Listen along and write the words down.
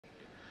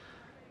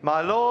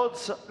My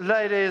lords,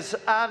 ladies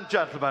and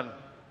gentlemen,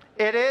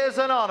 it is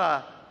an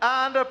honour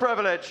and a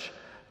privilege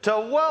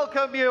to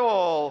welcome you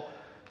all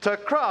to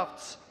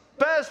Crufts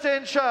Best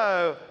in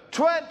Show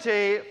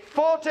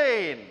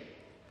 2014.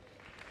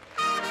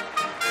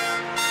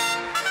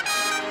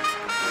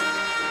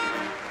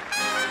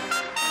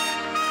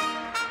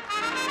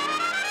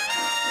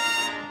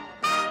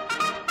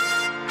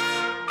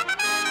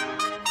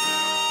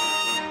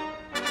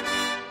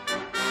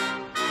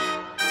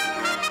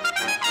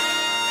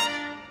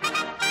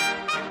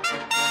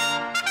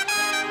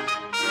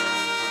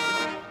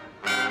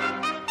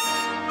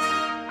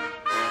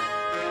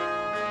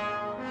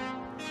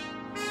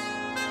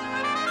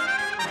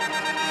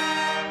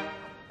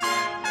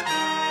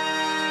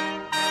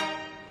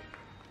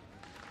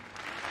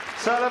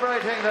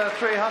 Celebrating the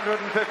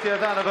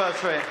 350th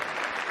anniversary,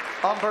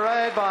 on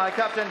parade by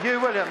Captain Hugh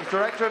Williams,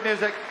 Director of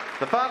Music,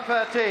 the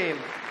fanfare team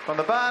from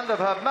the band of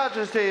Her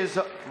Majesty's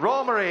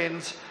Royal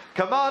Marines,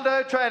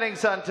 Commando Training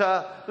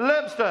Centre,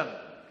 Lympstone.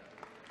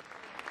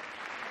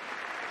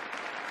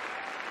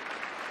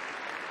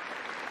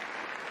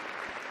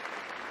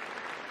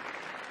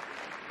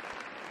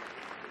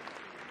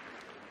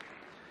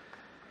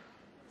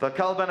 The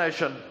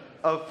culmination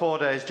of 4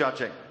 days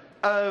judging.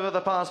 Over the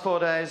past 4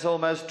 days,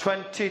 almost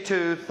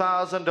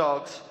 22,000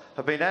 dogs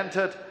have been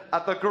entered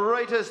at the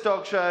greatest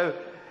dog show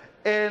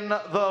in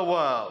the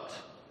world.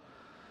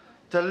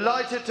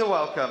 Delighted to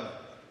welcome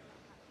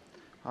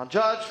our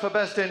judge for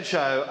Best in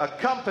Show,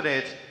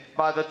 accompanied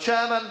by the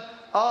chairman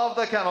of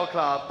the Kennel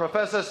Club,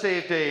 Professor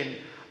Steve Dean,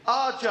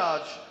 our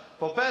judge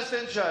for Best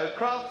in Show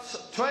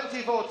Crufts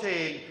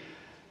 2014,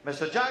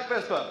 Mr. Jack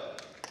Bispham.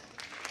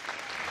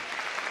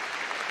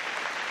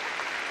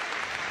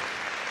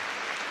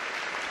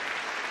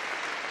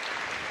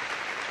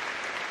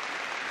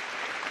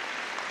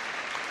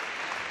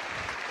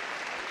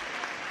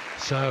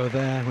 So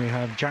there we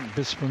have Jack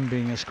Bispham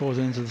being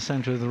escorted into the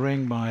centre of the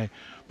ring by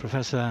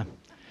Professor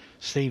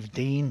Steve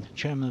Dean,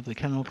 chairman of the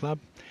Kennel Club.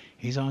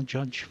 He's our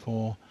judge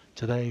for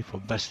today for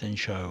Best in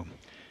Show.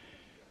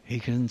 He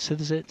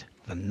considers it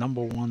the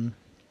 #1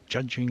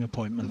 judging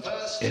appointment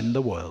in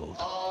the world.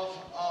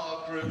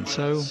 And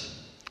so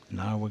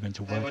now we're going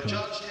to welcome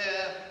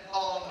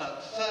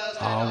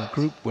our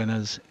group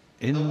winners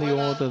in the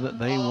order that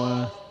they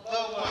were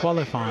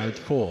qualified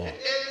for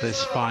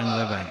this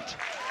final event.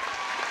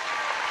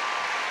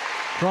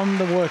 From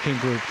the working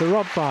group, the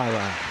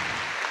Rottweiler,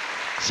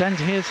 sent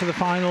here to the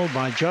final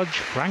by Judge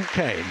Frank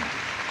Kane.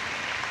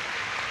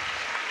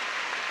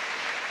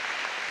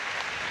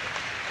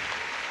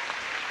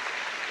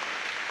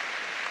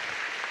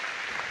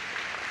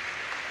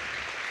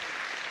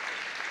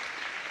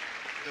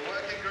 The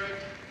working group,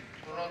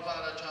 the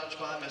Rottweiler, judged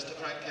by Mr.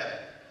 Frank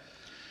Kane.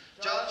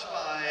 Judged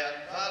by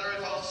Valerie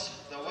Voss,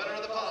 the winner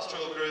of the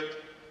pastoral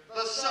group,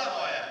 the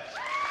Samoyed.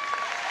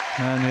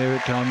 And here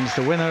it comes,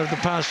 the winner of the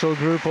pastoral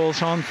group,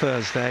 also on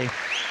Thursday.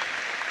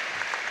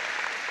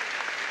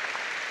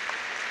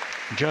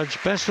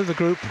 Judged best of the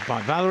group by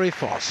Valerie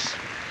Voss.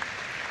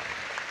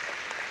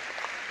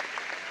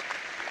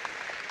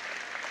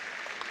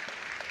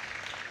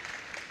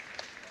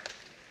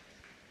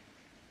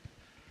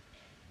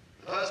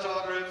 The first of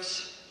our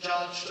groups,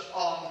 judged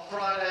on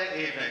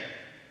Friday evening.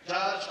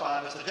 Judged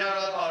by Mr.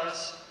 Gerald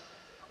Morris,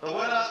 the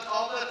winner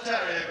of the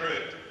Terrier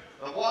group,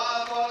 the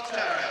Wild Fox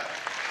Terrier.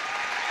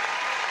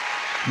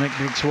 Nick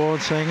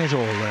Brooks-Ward saying it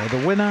all there.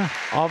 The winner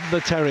of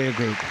the Terrier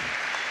group.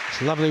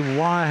 It's a lovely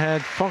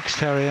wire-haired fox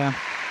terrier,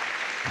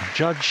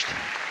 judged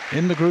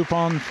in the group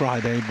on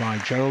Friday by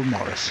Gerald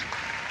Morris.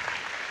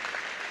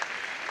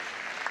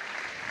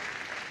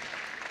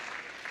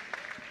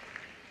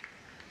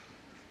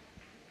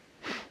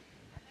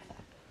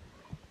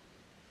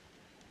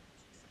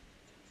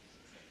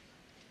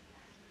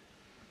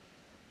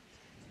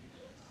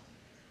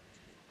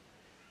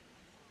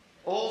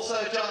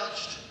 Also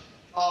judged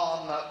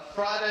on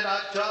Friday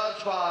night,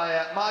 judged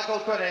by Michael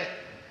Quinney,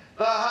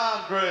 the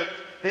Hound Group,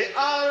 the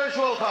Irish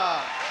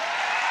Wolfhound.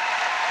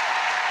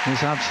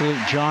 This absolute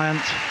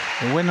giant,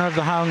 the winner of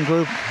the Hound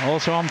Group,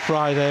 also on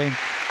Friday.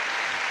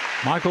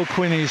 Michael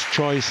Quinney's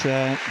choice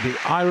there, the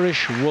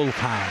Irish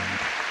Wolfhound.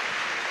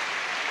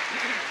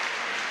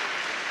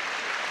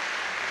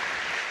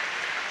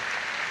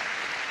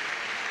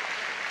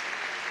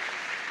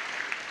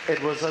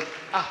 It was an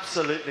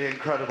absolutely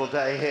incredible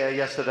day here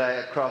yesterday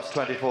at Crufts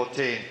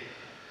 2014.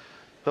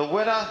 The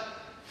winner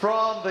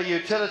from the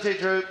utility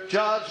group,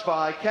 judged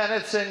by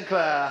Kenneth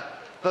Sinclair,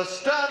 the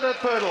Standard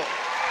Poodle.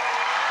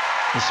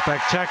 The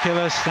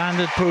spectacular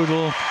Standard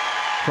Poodle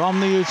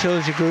from the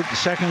utility group, the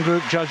second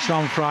group judged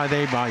on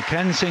Friday by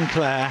Ken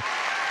Sinclair.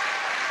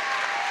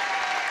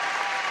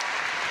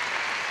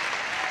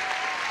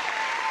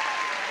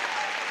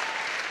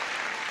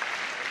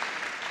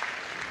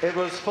 It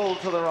was full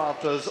to the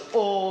rafters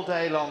all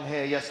day long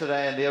here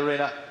yesterday in the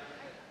arena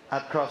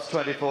at Crufts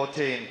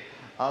 2014.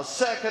 Our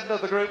second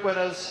of the group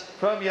winners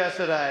from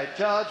yesterday,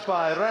 judged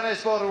by René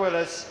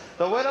Sporter-Willis,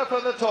 the winner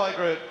from the toy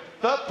group,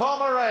 the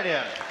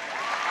Pomeranian.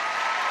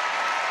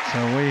 So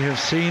we have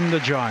seen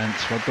the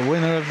giants, but the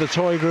winner of the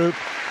toy group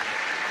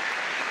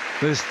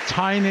This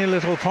tiny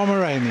little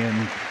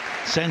Pomeranian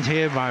sent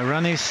here by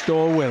Runny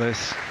Store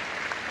Willis.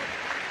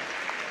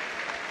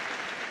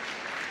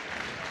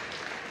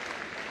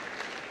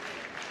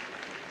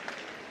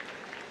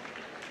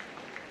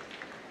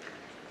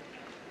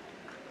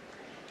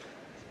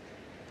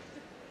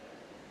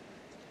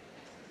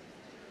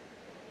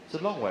 It's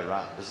a long way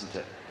round, isn't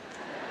it?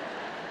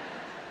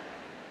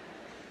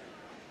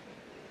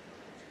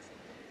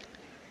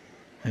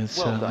 It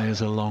certainly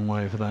is a long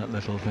way for that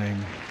little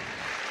thing.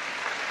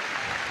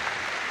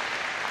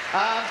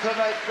 And to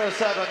make the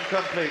 7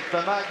 complete,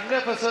 the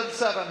magnificent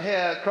 7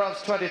 here at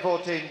Crufts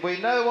 2014.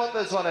 We know what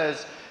this one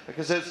is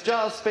because it's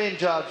just been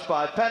judged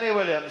by Penny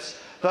Williams,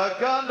 the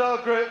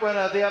Gundog Group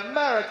winner, the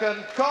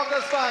American Cocker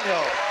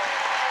Spaniel.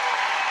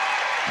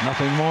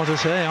 Nothing more to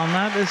say on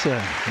that, is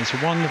there? It's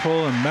a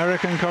wonderful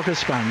American Cocker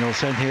Spaniel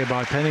sent here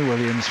by Penny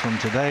Williams from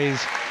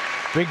today's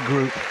big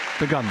group,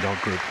 the Gundog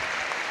Group.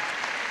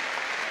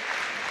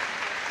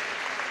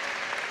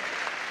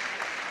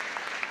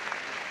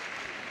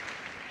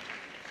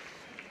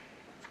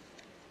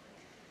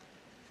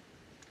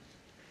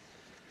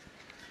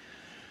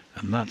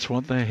 And that's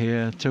what they're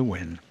here to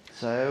win.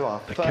 So our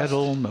the first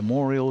Kennel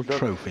Memorial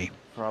Trophy.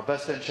 For our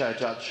Best in Show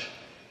judge.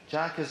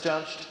 Jack is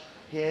judged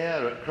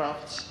here at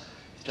Crufts.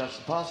 He's judged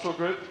the Pastoral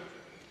Group.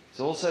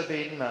 He's also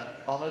been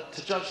honoured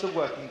to judge the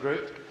Working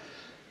Group.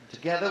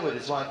 Together with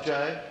his wife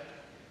Jo.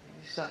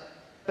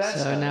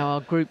 So now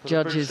our group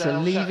judges are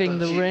leaving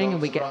the ring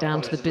and we get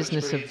down to the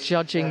business of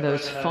judging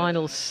those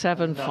final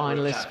 7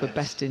 finalists for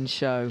Best in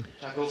Show.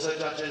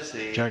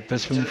 Jack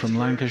Bispham from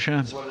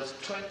Lancashire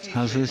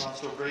has this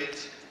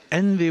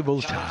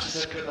enviable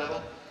task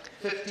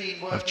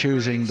of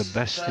choosing the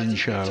Best in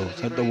Show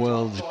at the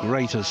world's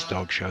greatest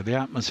dog show. The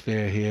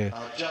atmosphere here,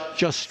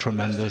 just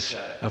tremendous.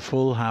 A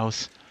full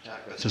house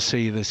to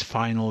see this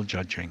final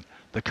judging.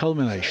 The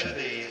culmination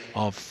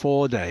of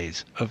 4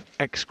 days of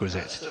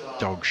exquisite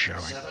dog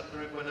showing. 7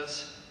 group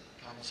winners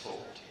comes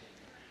forward.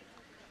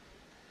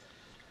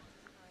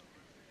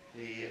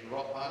 The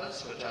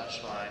Rottweilers were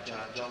judged by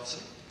Joanne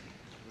Johnson.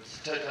 It was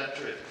a total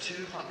entry of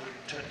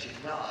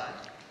 229.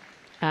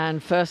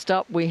 And first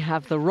up we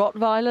have the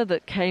Rottweiler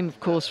that came of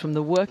course from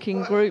the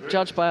Working Group,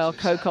 judged by our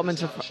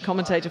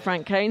co-commentator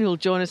Frank Kane, who will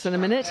join us in a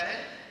minute.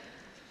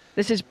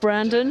 This is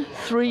Brandon,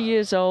 3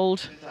 years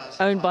old,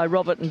 owned by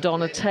Robert and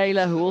Donna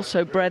Taylor, who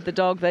also bred the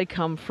dog. They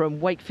come from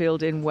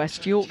Wakefield in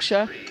West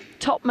Yorkshire.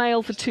 Top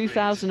male for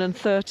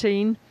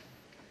 2013.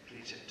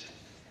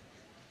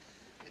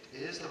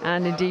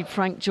 And indeed,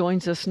 Frank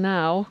joins us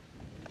now.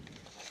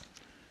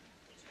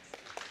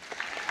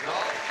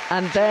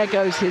 And there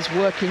goes his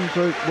Working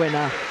Group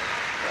winner.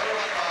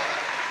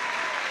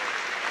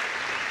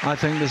 I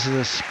think this is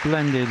a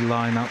splendid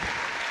lineup.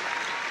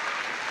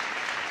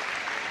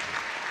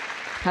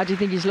 How do you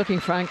think he's looking,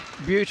 Frank?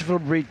 Beautiful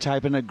breed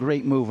type and a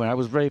great mover. I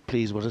was very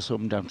pleased when I saw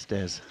him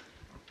downstairs.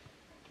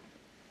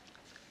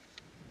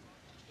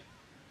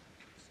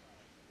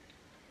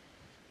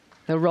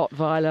 The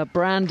Rottweiler,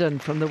 Brandon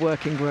from the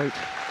Working Group.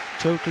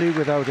 Totally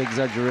without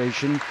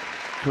exaggeration.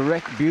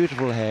 Correct,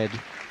 beautiful head,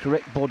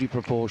 correct body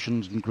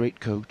proportions and great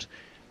coat,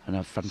 and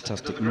a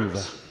fantastic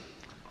mover.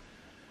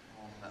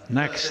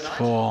 Next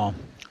for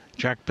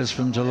Jack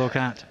Bispham to look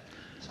at.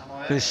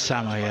 This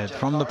Samoyed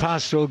from the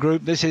Pastoral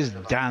Group. This is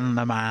Dan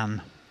the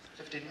Man.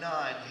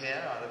 59 here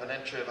out of an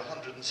entry of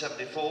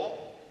 174.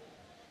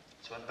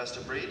 So best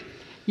of breed.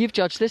 You've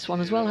judged this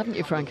one as well, haven't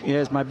you, Frank?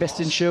 Yes, my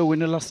Best in Show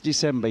winner last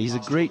December. He's a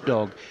great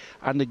dog,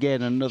 and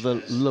again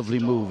another lovely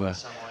mover.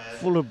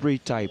 Full of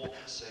breed type,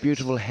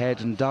 beautiful head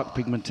and dark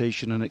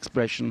pigmentation and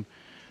expression.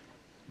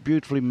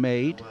 Beautifully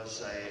made.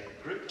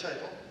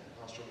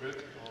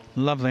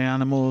 Lovely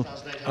animal,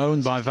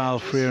 owned by Val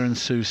Freer and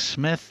Sue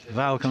Smith.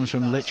 Val comes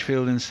from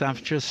Lichfield in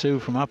Staffordshire, Sue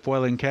from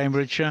Upwell in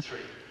Cambridgeshire.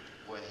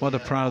 What a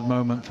proud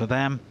moment for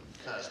them.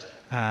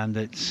 And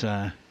it's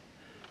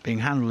being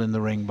handled in the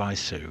ring by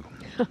Sue.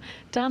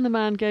 Dan the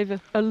Man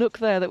gave a look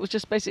there that was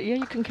just basically, yeah,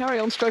 you can carry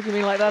on stroking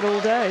me like that all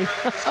day.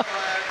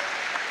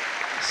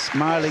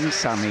 Smiling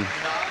Sammy.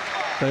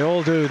 They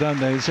all do,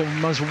 don't they? It's a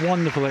most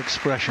wonderful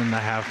expression they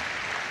have.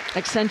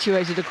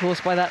 Accentuated, of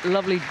course, by that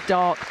lovely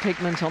dark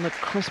pigment on the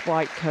crisp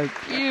white coat.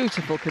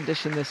 Beautiful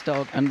condition, this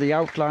dog. And the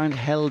outline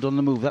held on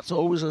the move. That's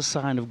always a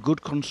sign of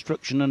good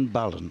construction and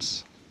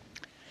balance.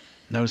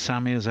 No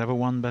Sammy has ever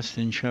won Best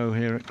in Show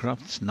here at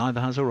Crufts. Neither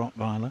has a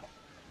Rottweiler.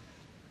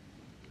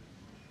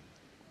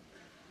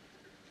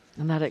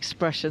 And that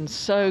expression,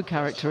 so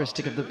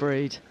characteristic of the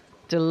breed.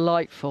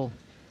 Delightful.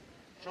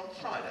 From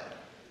Friday.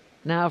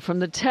 Now from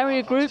the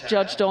Terrier Group,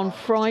 judged on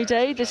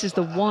Friday, this is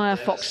the Wire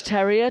Fox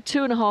Terrier,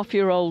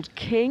 2.5-year-old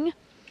King,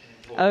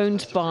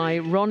 owned by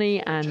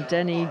Ronnie and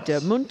Denny de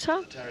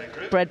Munter,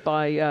 bred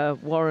by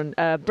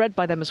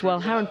them as well,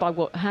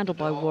 handled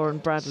by Warren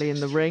Bradley in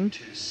the ring.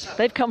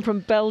 They've come from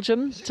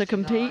Belgium to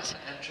compete,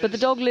 but the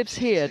dog lives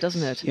here,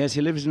 doesn't it? Yes,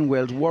 he lives in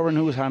Wales. Warren,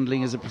 who's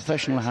handling, is a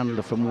professional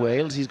handler from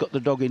Wales. He's got the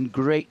dog in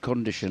great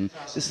condition.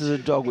 This is a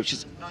dog which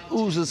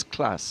oozes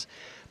class.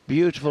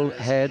 Beautiful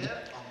head,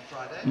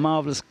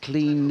 marvellous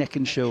clean neck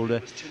and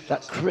shoulder,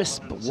 that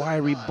crisp,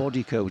 wiry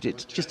body coat.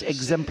 It's just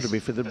exemplary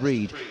for the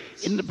breed.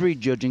 In the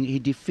breed judging, he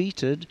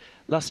defeated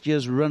last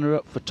year's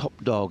runner-up for top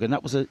dog, and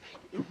that was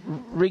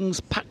rings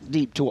packed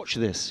deep to watch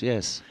this,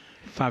 yes.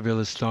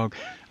 Fabulous dog.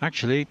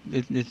 Actually,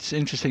 it's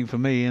interesting for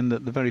me in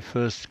that the very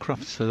first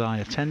Crufts that I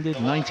attended,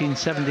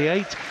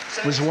 1978,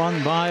 was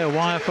won by a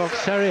wire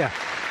fox terrier.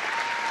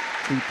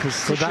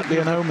 Could that be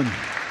an omen?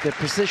 The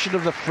precision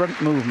of the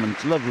front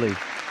movement, lovely.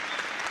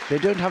 They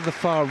don't have the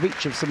far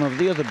reach of some of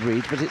the other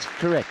breeds, but it's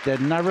correct. They're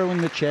narrow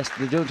in the chest.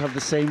 They don't have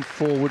the same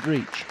forward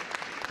reach,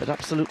 but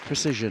absolute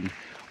precision.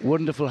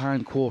 Wonderful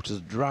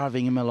hindquarters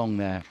driving him along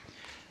there.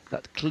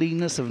 That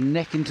cleanness of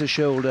neck into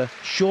shoulder,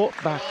 short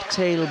back,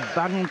 tail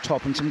bang on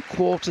top, and some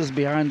quarters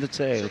behind the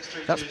tail.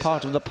 That's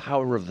part of the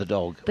power of the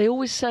dog. They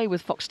always say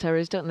with fox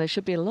terriers, don't they, there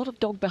should be a lot of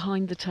dog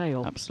behind the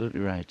tail. Absolutely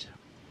right.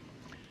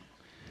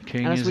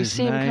 King and as we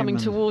see him coming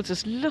and towards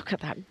us, look at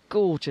that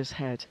gorgeous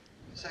head.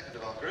 Second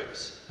of our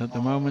groups. at the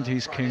moment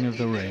he's king of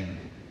the ring.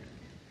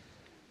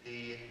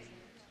 The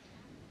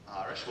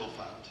Irish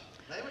Wolfhound.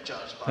 They were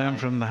judged by Then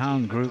from the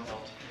hound group,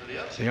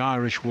 the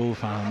Irish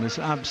Wolfhound, this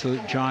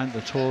absolute giant,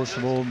 the tallest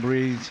of all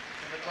breeds.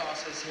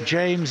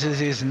 James is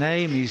his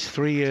name, he's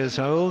 3 years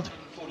old.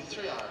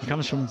 He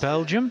comes from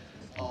Belgium,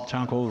 a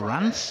town called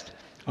Ranst,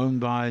 owned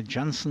by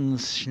Janssen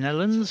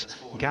Snellens,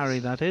 Gary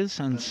that is,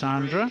 and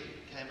Sandra.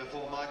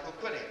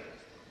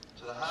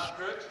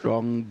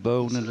 Strong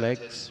bone and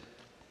legs.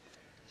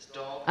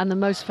 And the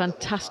most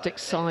fantastic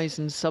size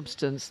and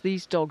substance.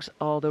 These dogs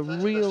are the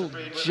real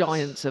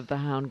giants of the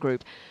hound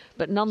group.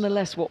 But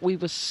nonetheless, what we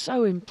were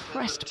so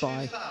impressed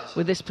by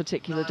with this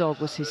particular dog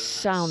was his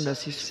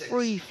soundness, his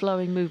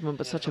free-flowing movement,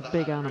 but such a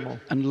big animal.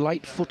 And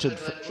light-footed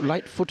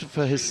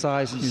for his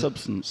size and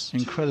substance.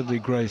 Incredibly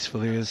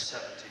graceful he is.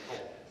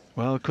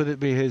 Well, could it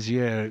be his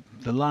year?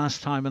 The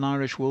last time an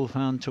Irish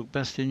Wolfhound took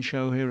Best in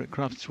Show here at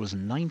Crufts was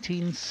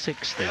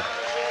 1960.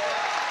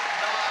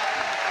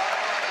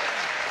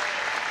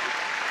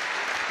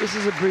 This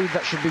is a breed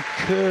that should be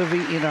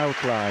curvy in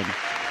outline.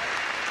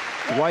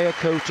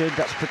 Wire-coated,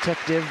 that's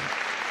protective,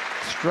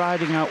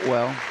 striding out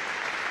well.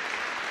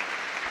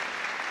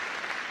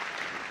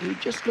 He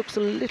just looks a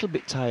little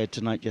bit tired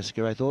tonight,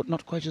 Jessica, I thought.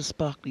 Not quite as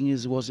sparkling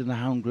as he was in the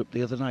hound group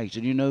the other night.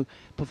 And you know,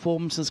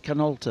 performances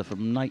can alter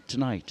from night to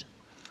night.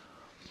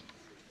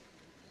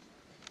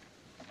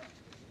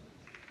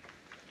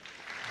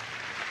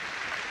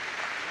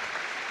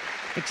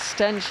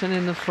 Extension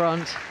in the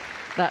front.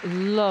 That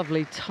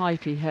lovely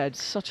typey head.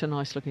 Such a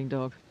nice looking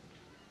dog.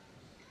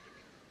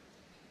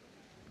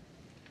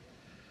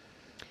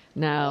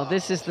 Now,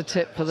 this is the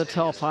tip for the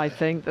top, I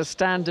think. The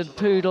standard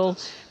poodle,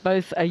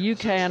 both a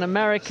UK and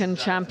American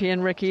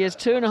champion. Ricky is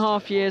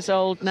 2.5 years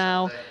old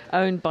now,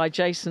 owned by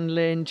Jason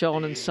Lynn,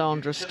 John and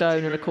Sandra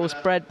Stone, and of course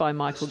bred by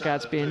Michael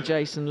Gadsby and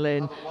Jason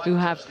Lynn, who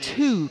have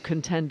 2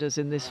 contenders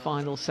in this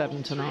final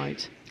 7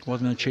 tonight. What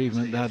an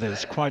achievement that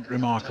is, quite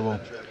remarkable.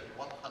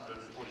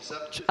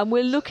 And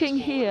we're looking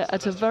here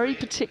at a very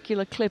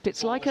particular clip.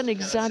 It's like an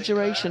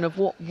exaggeration of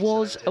what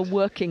was a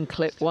working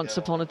clip once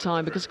upon a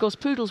time, because of course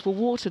poodles were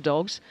water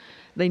dogs.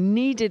 They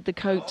needed the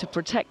coat to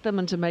protect them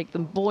and to make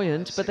them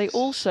buoyant, but they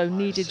also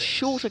needed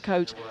shorter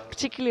coat,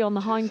 particularly on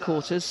the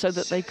hindquarters, so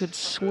that they could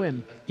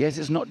swim. Yes,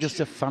 it's not just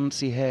a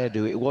fancy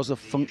hairdo, it was a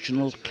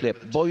functional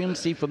clip.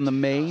 Buoyancy from the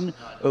mane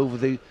over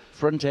the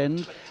front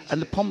end, and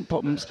the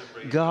pom-poms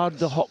guard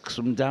the hocks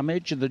from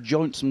damage and the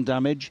joints from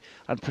damage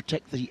and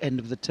protect the end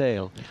of the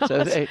tail.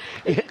 So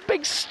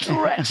big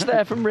stretch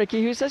there from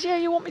Ricky, who says, yeah,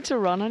 you want me to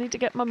run? I need to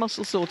get my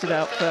muscles sorted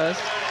out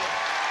first.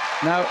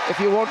 Now, if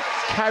you want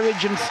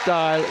carriage and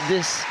style,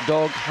 this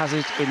dog has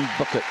it in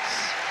buckets.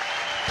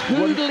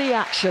 Poodly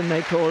action,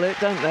 they call it,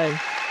 don't they?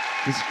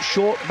 His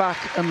short back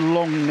and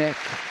long neck,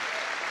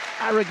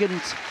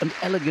 arrogant and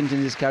elegant in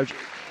his couch.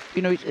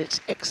 You know,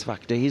 it's X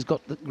Factor. He's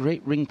got the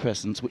great ring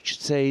presence,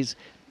 which says,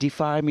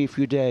 defy me if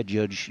you dare,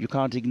 Judge. You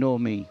can't ignore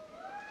me.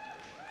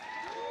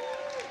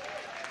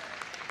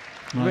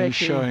 Well, he's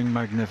showing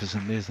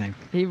magnificently, isn't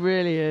he? He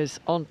really is,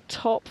 on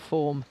top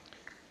form.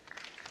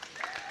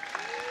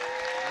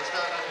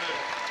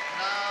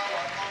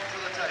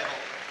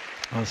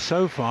 Well,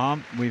 so far,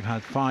 we've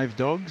had 5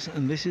 dogs,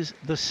 and this is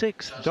the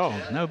 6th dog.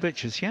 No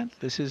bitches yet.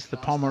 This is the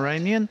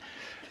Pomeranian.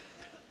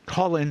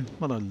 Colin,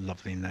 what a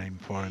lovely name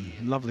for him.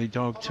 Lovely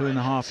dog,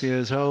 2.5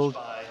 years old.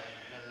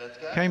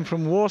 Came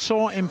from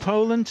Warsaw in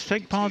Poland to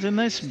take part in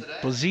this.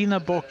 Bozina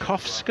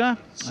Borkowska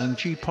and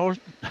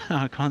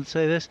I can't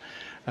say this.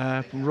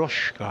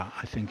 Roszka,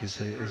 I think is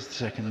the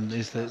second,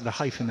 is the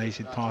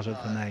hyphenated part of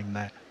the name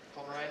there.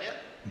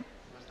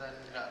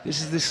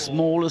 This is the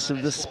smallest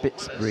of the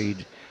Spitz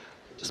breed.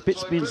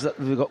 Spitz means that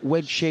we've got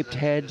wedge-shaped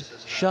head,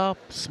 sharp,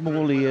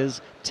 small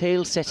ears,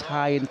 tail set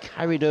high and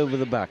carried over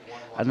the back,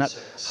 and that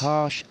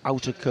harsh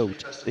outer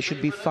coat. They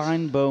should be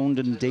fine-boned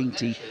and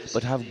dainty,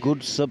 but have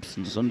good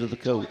substance under the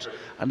coat.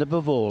 And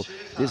above all,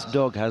 this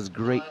dog has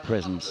great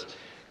presence.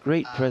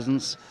 great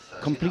presence,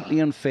 completely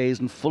unfazed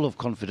and full of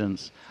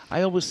confidence.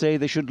 I always say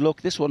they should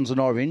look, this one's an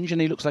orange and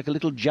he looks like a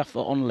little Jaffa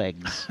on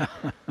legs.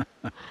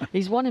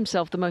 He's won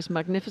himself the most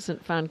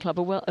magnificent fan club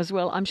as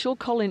well. I'm sure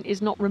Colin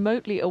is not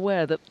remotely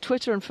aware that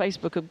Twitter and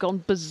Facebook have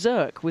gone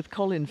berserk with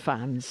Colin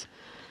fans.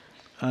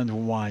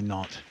 And why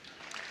not?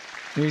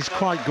 He's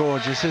quite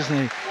gorgeous,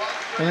 isn't he?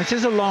 And it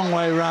is a long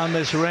way around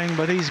this ring,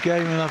 but he's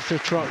game enough to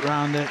trot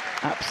round it.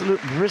 Absolute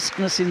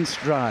briskness in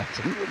stride,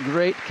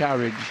 great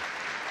carriage.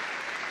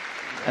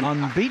 An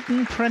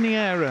unbeaten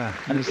Premiera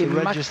is the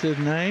registered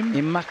name.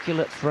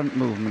 Immaculate front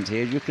movement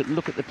here. You could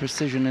look at the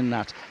precision in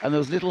that. And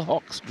those little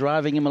hocks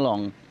driving him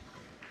along.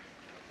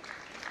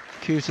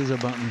 Cute as a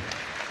button.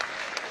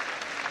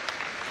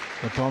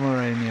 The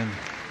Pomeranian.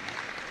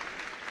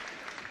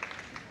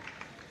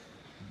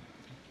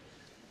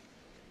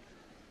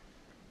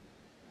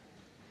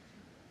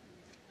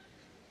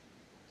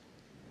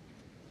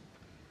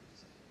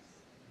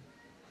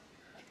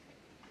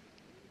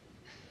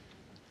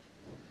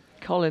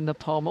 Colin the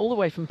Pom, all the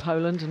way from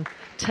Poland and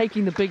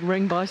taking the big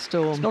ring by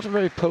storm. It's not a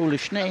very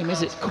Polish name,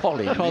 is it?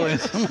 Colin.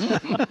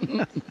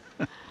 Colin.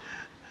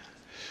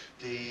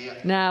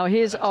 Now,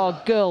 here's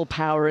our girl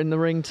power in the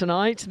ring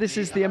tonight. This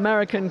is the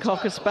American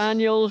Cocker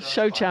Spaniel,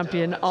 show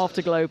champion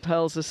Afterglow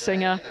Pearls a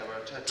Singer.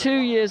 2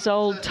 years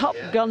old, top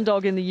gun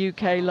dog in the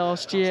UK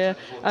last year,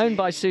 owned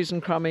by Susan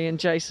Crummy and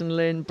Jason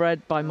Lynn,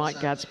 bred by Mike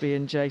Gadsby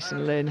and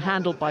Jason Lynn,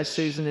 handled by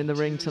Susan in the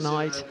ring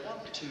tonight.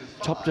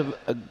 Topped of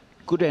a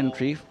good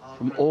entry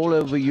from all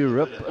over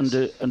Europe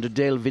under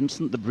Dale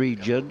Vincent, the breed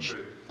judge.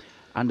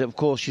 And of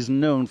course, she's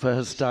known for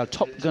her style.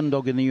 Top gun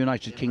dog in the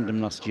United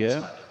Kingdom last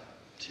year.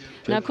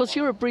 Now, of course,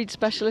 you're a breed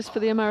specialist for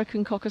the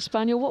American Cocker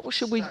Spaniel. What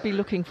should we be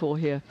looking for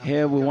here?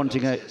 Here we're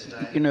wanting a,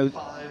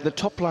 the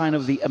top line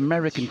of the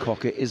American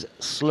Cocker is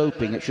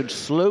sloping. It should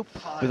slope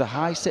with a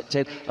high set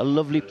tail, a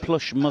lovely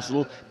plush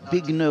muzzle,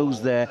 big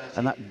nose there,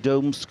 and that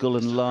dome skull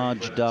and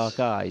large dark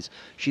eyes.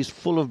 She's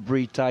full of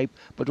breed type,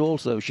 but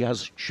also she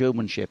has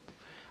showmanship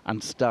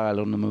and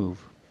style on the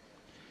move.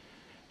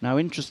 Now,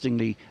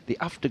 interestingly, the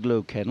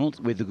Afterglow kennels,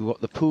 we've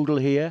got the Poodle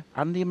here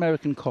and the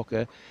American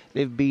Cocker,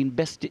 they've been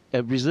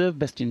reserve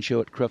best in show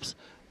at Crufts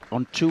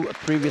on 2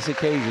 previous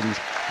occasions.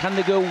 Can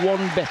they go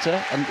one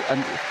better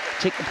and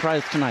take the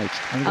prize tonight?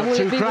 And we've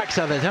got 2 cracks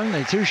at it, haven't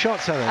they? 2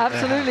 shots at it.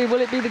 Absolutely.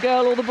 Will it be the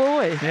girl or the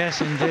boy? Yes,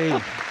 indeed.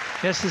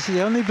 Yes, this is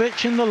the only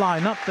bitch in the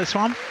lineup, this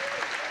one.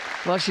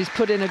 Well, she's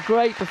put in a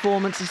great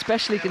performance,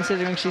 especially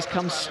considering she's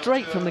come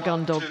straight from the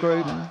gun dog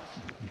group.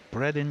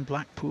 Bred in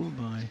Blackpool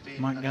by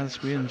Mike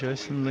Gadsby and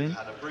Jason Lynn.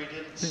 I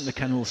think the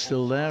kennel's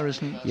still there,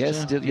 isn't it?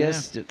 Yes,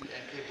 yes.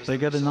 They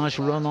get a nice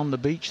run on the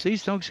beach.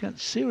 These dogs get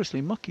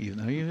seriously mucky, you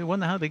know. You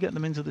wonder how they get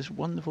them into this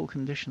wonderful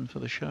condition for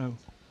the show.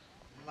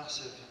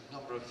 Massive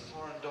number of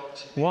foreign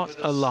dogs. What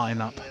a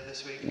lineup.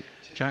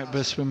 Jack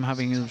Bispham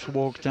having his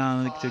walk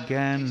down it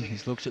again.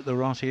 He's looked at the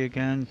Rottie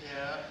again.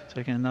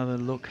 Taking another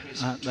look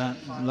at that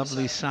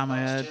lovely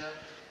Samoyed.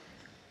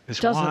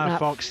 This wire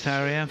Fox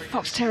Terrier.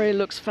 Fox Terrier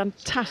looks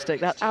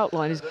fantastic. That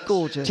outline is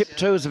gorgeous.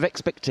 Tiptoes of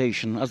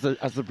expectation, as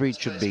the breed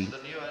should be.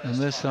 And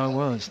this,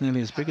 well, it's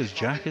nearly as big as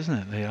Jack, isn't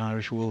it? The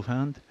Irish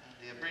Wolfhound.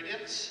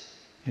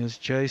 Here's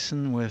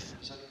Jason with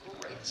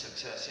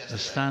the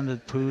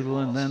standard Poodle,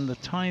 and then the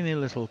tiny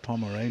little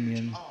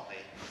Pomeranian,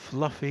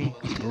 fluffy,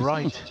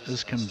 bright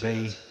as can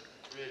be.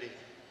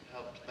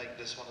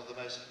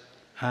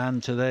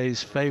 And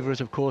today's favourite,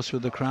 of course,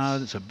 with the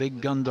crowd. It's a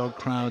big gun dog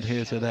crowd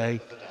here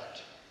today.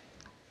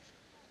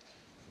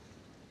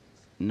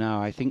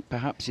 Now, I think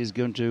perhaps he's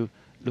going to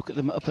look at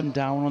them up and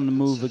down on the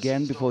move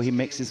again before he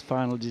makes his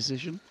final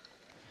decision.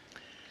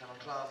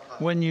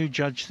 When you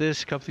judged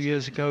this a couple of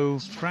years ago,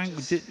 Frank,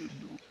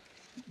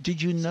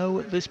 did you know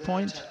at this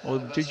point, or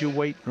did you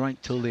wait right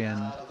till the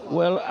end?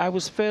 Well,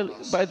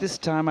 by this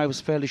time I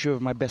was fairly sure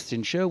of my best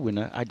in show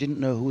winner. I didn't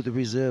know who the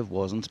reserve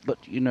wasn't,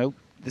 but you know,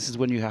 this is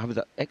when you have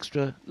that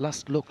extra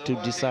last look to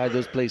decide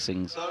those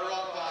placings.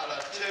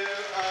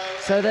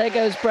 So there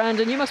goes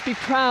Brandon. You must be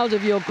proud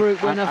of your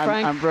group winner,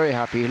 Frank. I'm very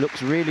happy. He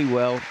looks really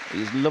well.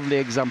 He's a lovely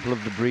example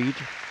of the breed.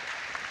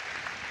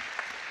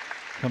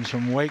 Comes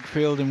from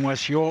Wakefield in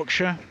West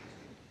Yorkshire.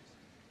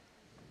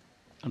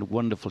 And a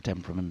wonderful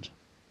temperament.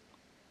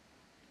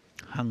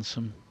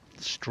 Handsome,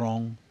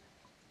 strong.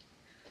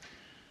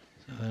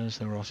 So there's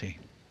the Rottie.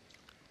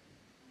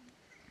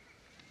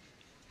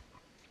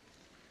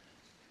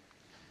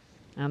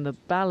 And the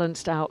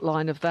balanced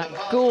outline of that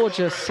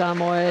gorgeous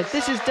Samoyed.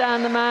 This is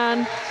Dan the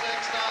Man.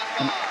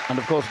 And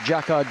of course,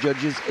 Jack, our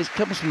judges,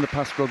 comes from the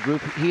pastoral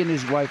group. He and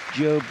his wife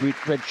Jo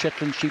bred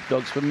Shetland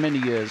sheepdogs for many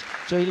years,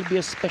 so he'll be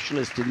a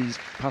specialist in these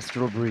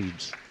pastoral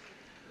breeds.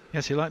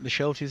 Yes, he liked the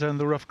Shelties and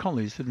the Rough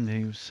Collies, didn't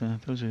he?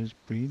 Those are his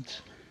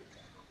breeds.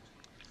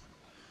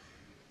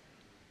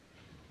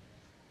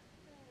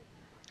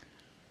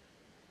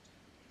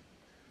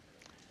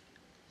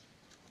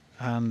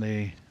 And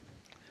the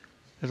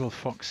little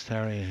Fox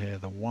Terrier here,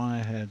 the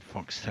wire-haired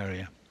Fox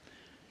Terrier.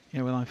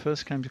 Yeah, when I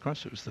first came to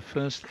Crufts, it was the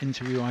first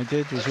interview I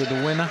did was with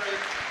the winner.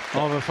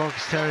 of a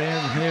fox terrier.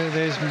 And here it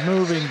is,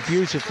 moving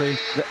beautifully.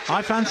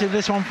 I fancied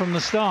this one from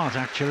the start,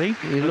 actually.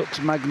 He looks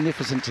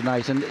magnificent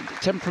tonight, and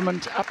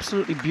temperament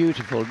absolutely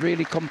beautiful,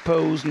 really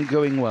composed and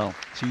going well.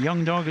 It's a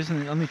young dog,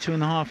 isn't it? Only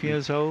 2.5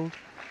 years old.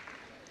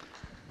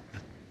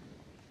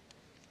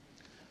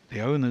 The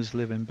owners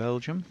live in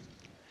Belgium.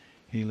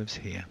 He lives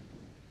here.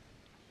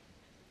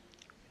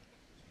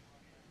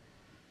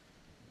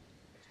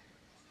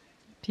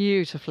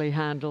 Beautifully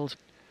handled.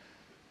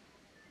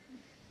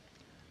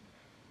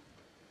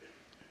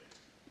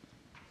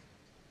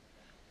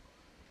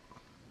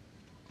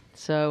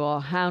 So our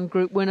hound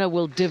group winner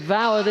will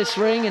devour this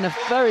ring in a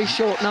very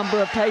short number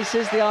of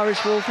paces. The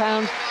Irish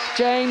Wolfhound,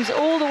 James,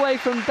 all the way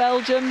from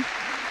Belgium.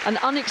 An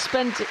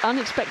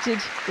unexpected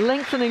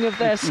lengthening of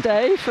their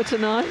stay for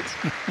tonight.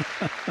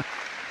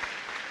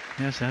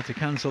 Yes, they had to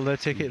cancel their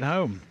ticket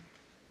home.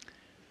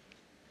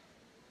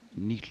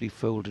 Neatly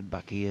folded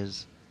back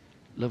ears.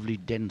 Lovely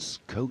dense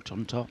coat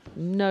on top.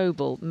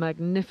 Noble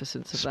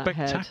magnificence of that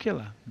head.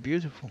 Spectacular,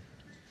 beautiful.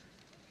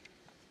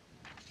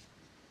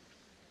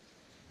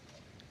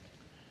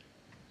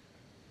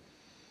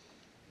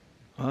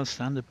 Well,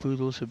 standard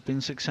poodles have been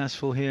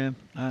successful here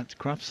at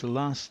Crufts. The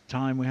last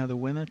time we had a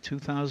winner,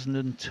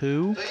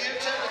 2002.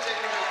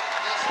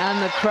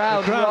 And the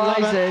crowd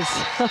rises.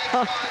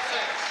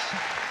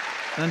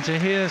 And to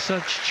hear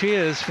such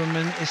cheers from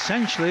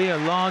essentially a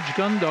large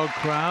gun dog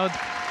crowd,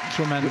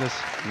 tremendous.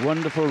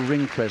 Wonderful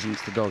ring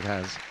presence the dog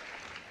has.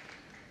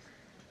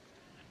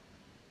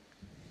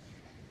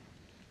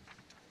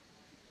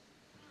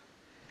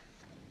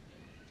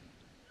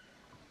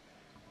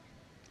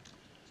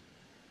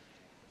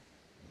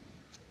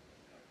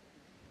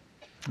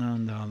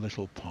 And our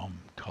little Pom,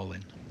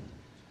 Colin.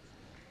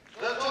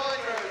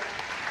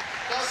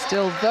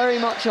 Still very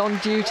much on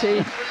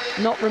duty,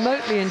 not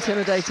remotely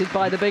intimidated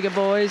by the bigger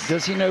boys.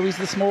 Does he know he's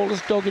the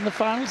smallest dog in the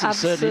finals? He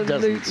certainly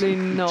doesn't.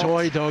 Absolutely not.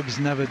 Toy dogs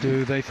never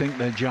do. They think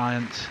they're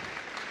giants.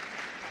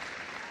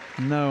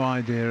 No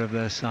idea of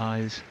their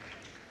size.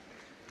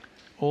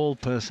 All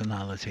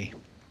personality.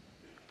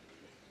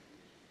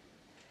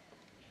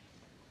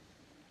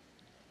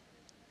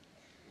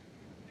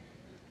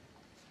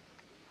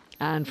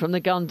 And from the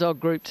gun dog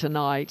group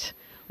tonight,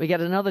 we get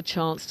another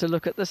chance to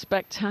look at the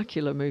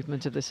spectacular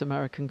movement of this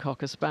American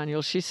Cocker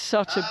Spaniel. She's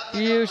such a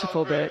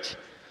beautiful bitch.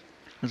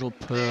 Little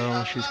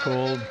Pearl, she's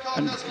called.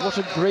 And what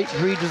a great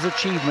breeder's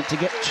achievement to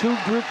get 2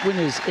 group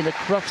winners in a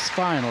Crufts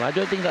final. I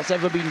don't think that's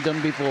ever been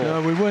done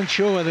before. We weren't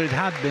sure whether it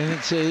had been.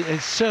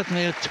 It's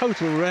certainly a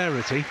total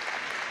rarity.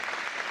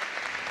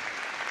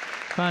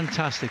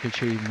 Fantastic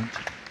achievement.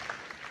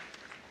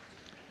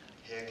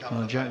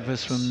 Well, Jack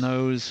Visram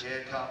knows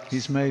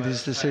he's made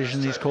his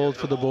decision. He's called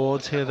for the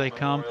boards. Here they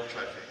come.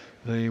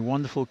 The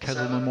wonderful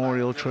Kettle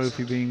Memorial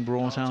Trophy being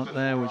brought out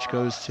there, which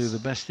goes to the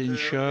best in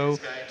show,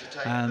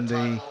 and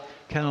the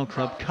Kennel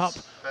Club Cup,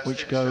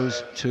 which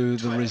goes to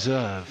the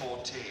reserve.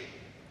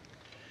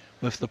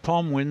 If the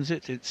Pom wins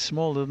it, it's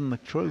smaller than the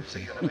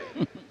trophy.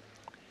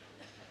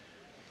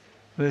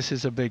 This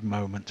is a big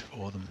moment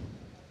for them.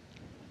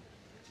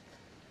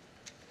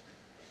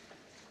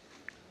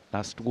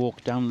 Last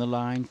walk down the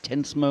line,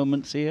 tense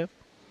moments here.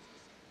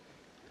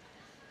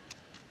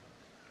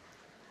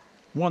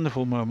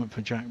 Wonderful moment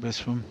for Jack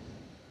Bispham.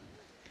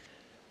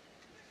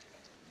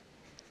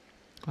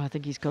 I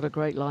think he's got a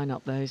great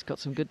lineup there. He's got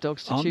some good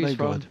dogs to choose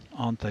from. Aren't they good?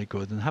 Aren't they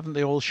good? And haven't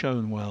they all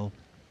shown well?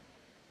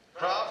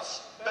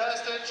 Crufts,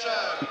 best in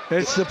show.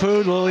 It's the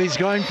Poodle. He's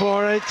going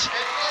for it.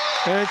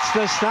 It's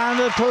the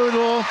standard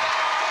Poodle.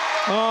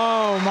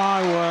 Oh,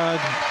 my word.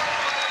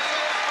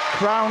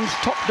 Crown's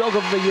top dog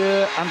of the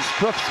year and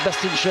Crufts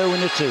best in show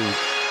winner too.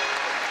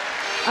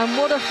 And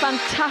what a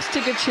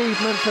fantastic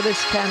achievement for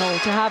this kennel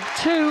to have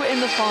 2 in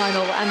the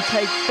final and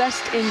take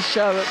best in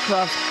show at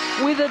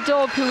Crufts with a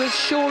dog who has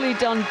surely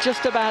done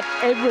just about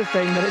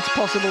everything that it's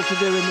possible to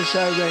do in the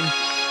show ring.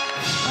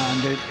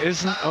 And it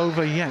isn't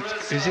over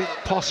yet. Is it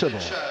possible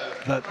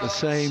that the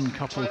same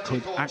couple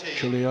could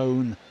actually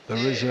own the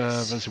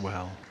reserve as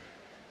well?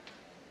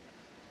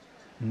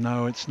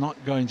 No, it's not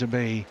going to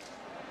be.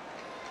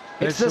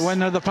 It's the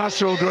winner of the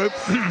pastoral group,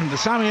 the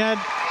Samoyed.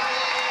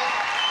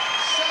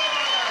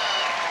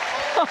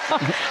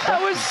 That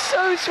was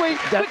so sweet.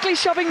 Quickly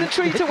shoving the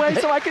treat away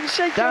so I can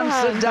shake your hand.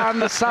 Dancer down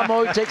the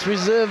Samoyed takes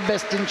reserve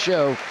best in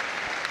show.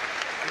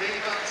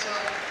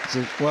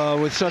 Well,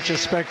 with such a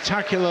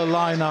spectacular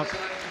lineup,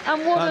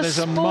 and what that is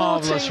a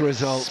marvellous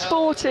result.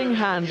 Sporting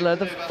handler.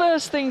 The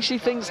first thing she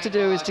thinks to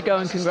do is to go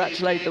and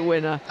congratulate the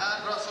winner.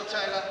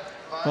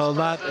 Well,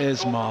 that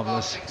is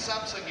marvellous.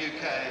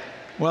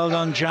 Well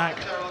done, Jack.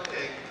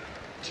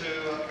 To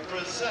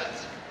present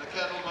the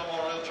Kennel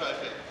Memorial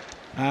Trophy.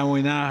 And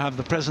we now have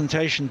the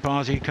presentation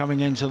party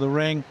coming into the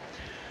ring.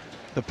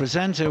 The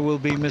presenter will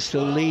be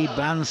Mr. Lee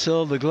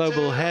Bansell, the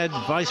Global Head,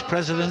 Vice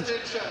President,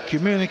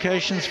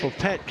 Communications for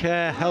Pet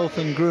Care, Health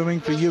and Grooming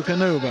for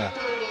Eukanuba.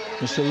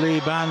 Mr. Lee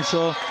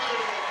Bansell,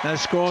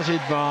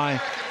 escorted by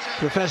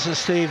Professor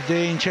Steve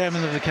Dean,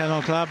 Chairman of the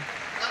Kennel Club.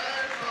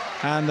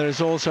 And there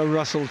is also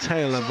Russell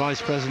Taylor,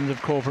 Vice President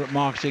of Corporate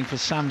Marketing for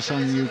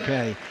Samsung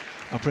UK.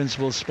 our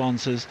principal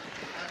sponsors,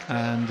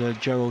 and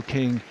Gerald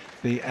King,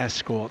 the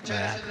escort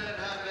there.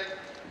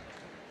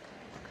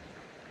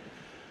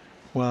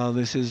 Well,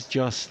 this is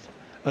just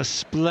a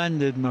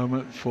splendid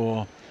moment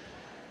for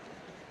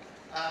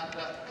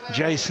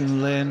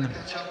Jason Lynn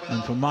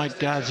and for Mike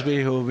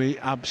Gadsby, who will be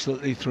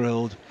absolutely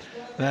thrilled.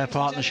 Their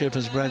partnership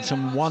has bred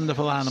some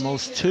wonderful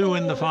animals, 2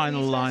 in the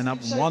final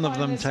lineup. One of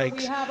them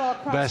takes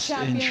Best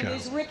in Show.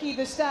 Is Ricky,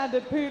 the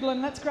standard poodle,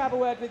 and let's grab a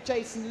word with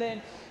Jason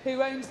Lynn,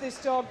 who owns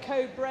this dog,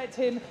 co-bred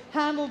him,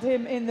 handled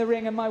him in the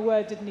ring, and my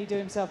word, didn't he do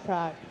himself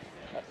proud?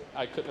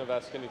 I couldn't have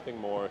asked anything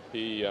more.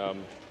 He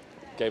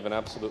gave an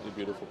absolutely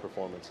beautiful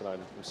performance, and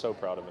I'm so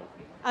proud of him.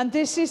 And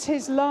this is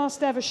his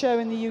last ever show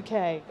in the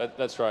UK.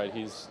 That's right.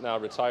 He's now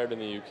retired in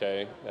the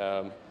UK.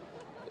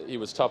 He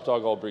was top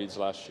dog all breeds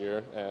last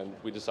year, and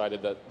we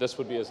decided that this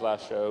would be his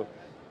last show,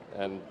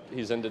 and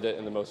he's ended it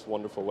in the most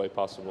wonderful way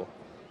possible.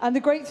 And the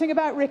great thing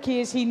about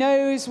Ricky is he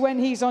knows when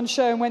he's on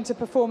show and when to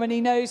perform, and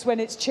he knows when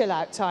it's chill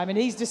out time, and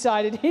he's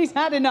decided he's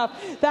had enough.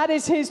 That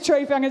is his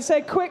trophy. I'm going to say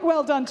a quick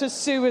well done to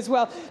Sue as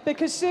well,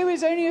 because Sue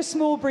is only a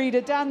small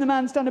breeder. Dan the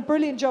man's done a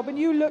brilliant job, and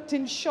you looked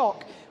in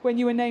shock when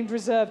you were named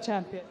reserve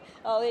champion.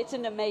 Oh, it's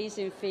an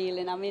amazing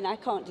feeling. I mean, I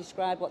can't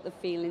describe what the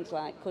feeling's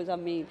like, because I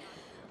mean,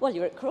 well,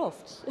 you're at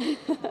Crufts.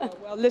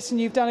 Well, listen,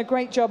 you've done a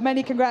great job.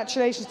 Many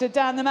congratulations to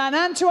Dan the man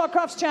and to our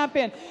Crufts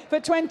champion for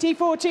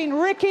 2014,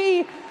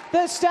 Ricky,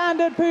 the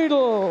standard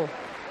poodle.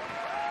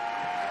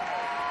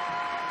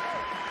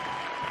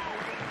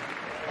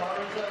 The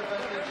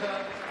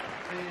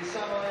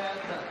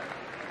Samoyed,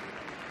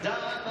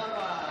 Dan the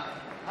man,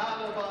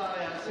 handled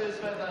by Sue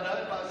Smith and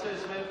owned by Sue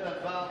Smith and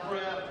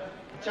Valkyria,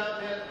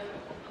 champion,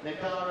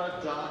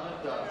 Nicara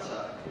Diamond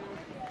Dancer.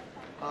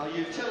 Our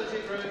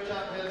utility group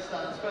champion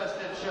stands best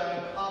in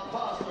show. Our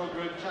pastoral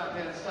group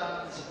champion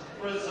stands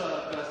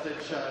reserve best in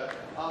show.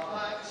 Our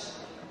thanks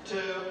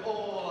to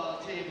all our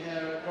team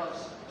here at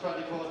Crufts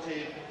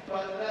 2014.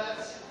 But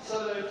let's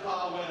salute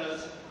our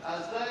winners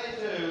as they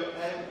do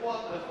a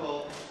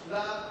wonderful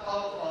lap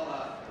of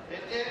honour.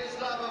 It is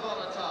lap of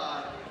honour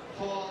time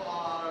for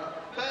our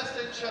best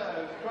in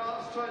show,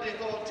 Crufts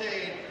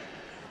 2014.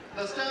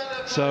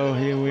 So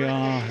here we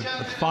are,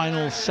 the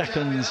final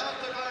seconds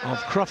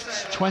of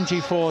Crufts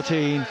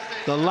 2014,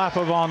 the lap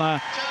of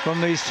honour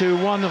from these 2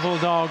 wonderful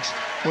dogs,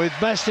 with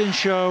best in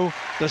show,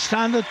 the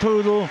standard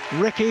poodle,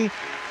 Ricky,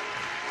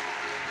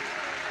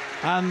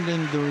 and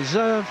in the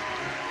reserve,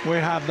 we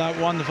have that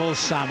wonderful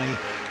Sammy.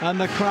 And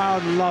the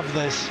crowd love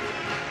this.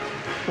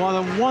 What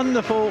a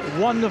wonderful,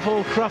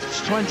 wonderful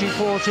Crufts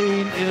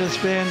 2014 it has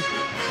been.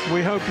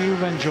 We hope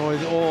you've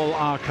enjoyed all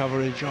our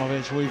coverage of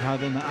it. We've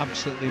had an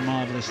absolutely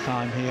marvellous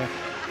time here.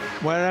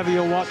 Wherever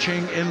you're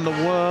watching in the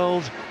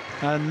world,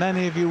 and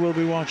many of you will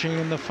be watching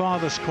in the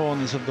farthest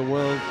corners of the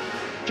world,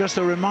 just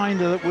a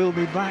reminder that we'll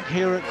be back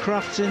here at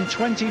Crufts in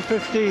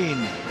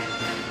 2015.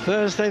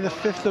 Thursday the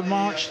 5th of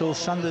March till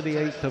Sunday the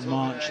 8th of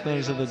March.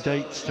 Those are the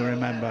dates to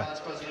remember.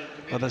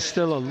 But there's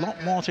still a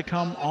lot more to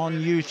come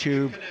on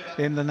YouTube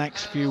in the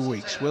next few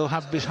weeks. We'll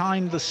have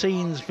behind the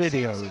scenes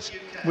videos.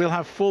 We'll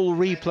have full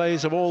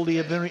replays of all the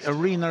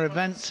arena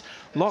events,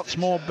 lots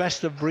more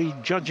best of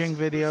breed judging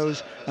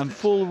videos, and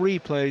full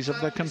replays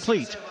of the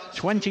complete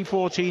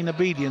 2014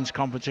 obedience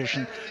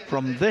competition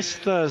from this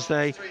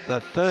Thursday,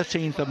 the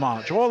 13th of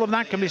March. All of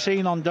that can be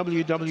seen on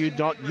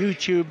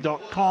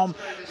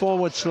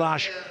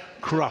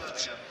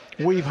www.youtube.com/Crufts.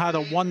 We've had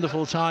a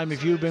wonderful time.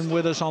 If you've been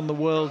with us on the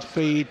world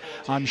feed,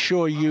 I'm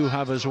sure you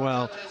have as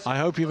well. I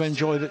hope you've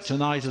enjoyed it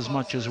tonight as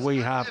much as we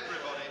have.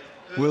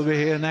 We'll be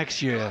here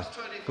next year.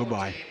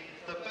 Goodbye.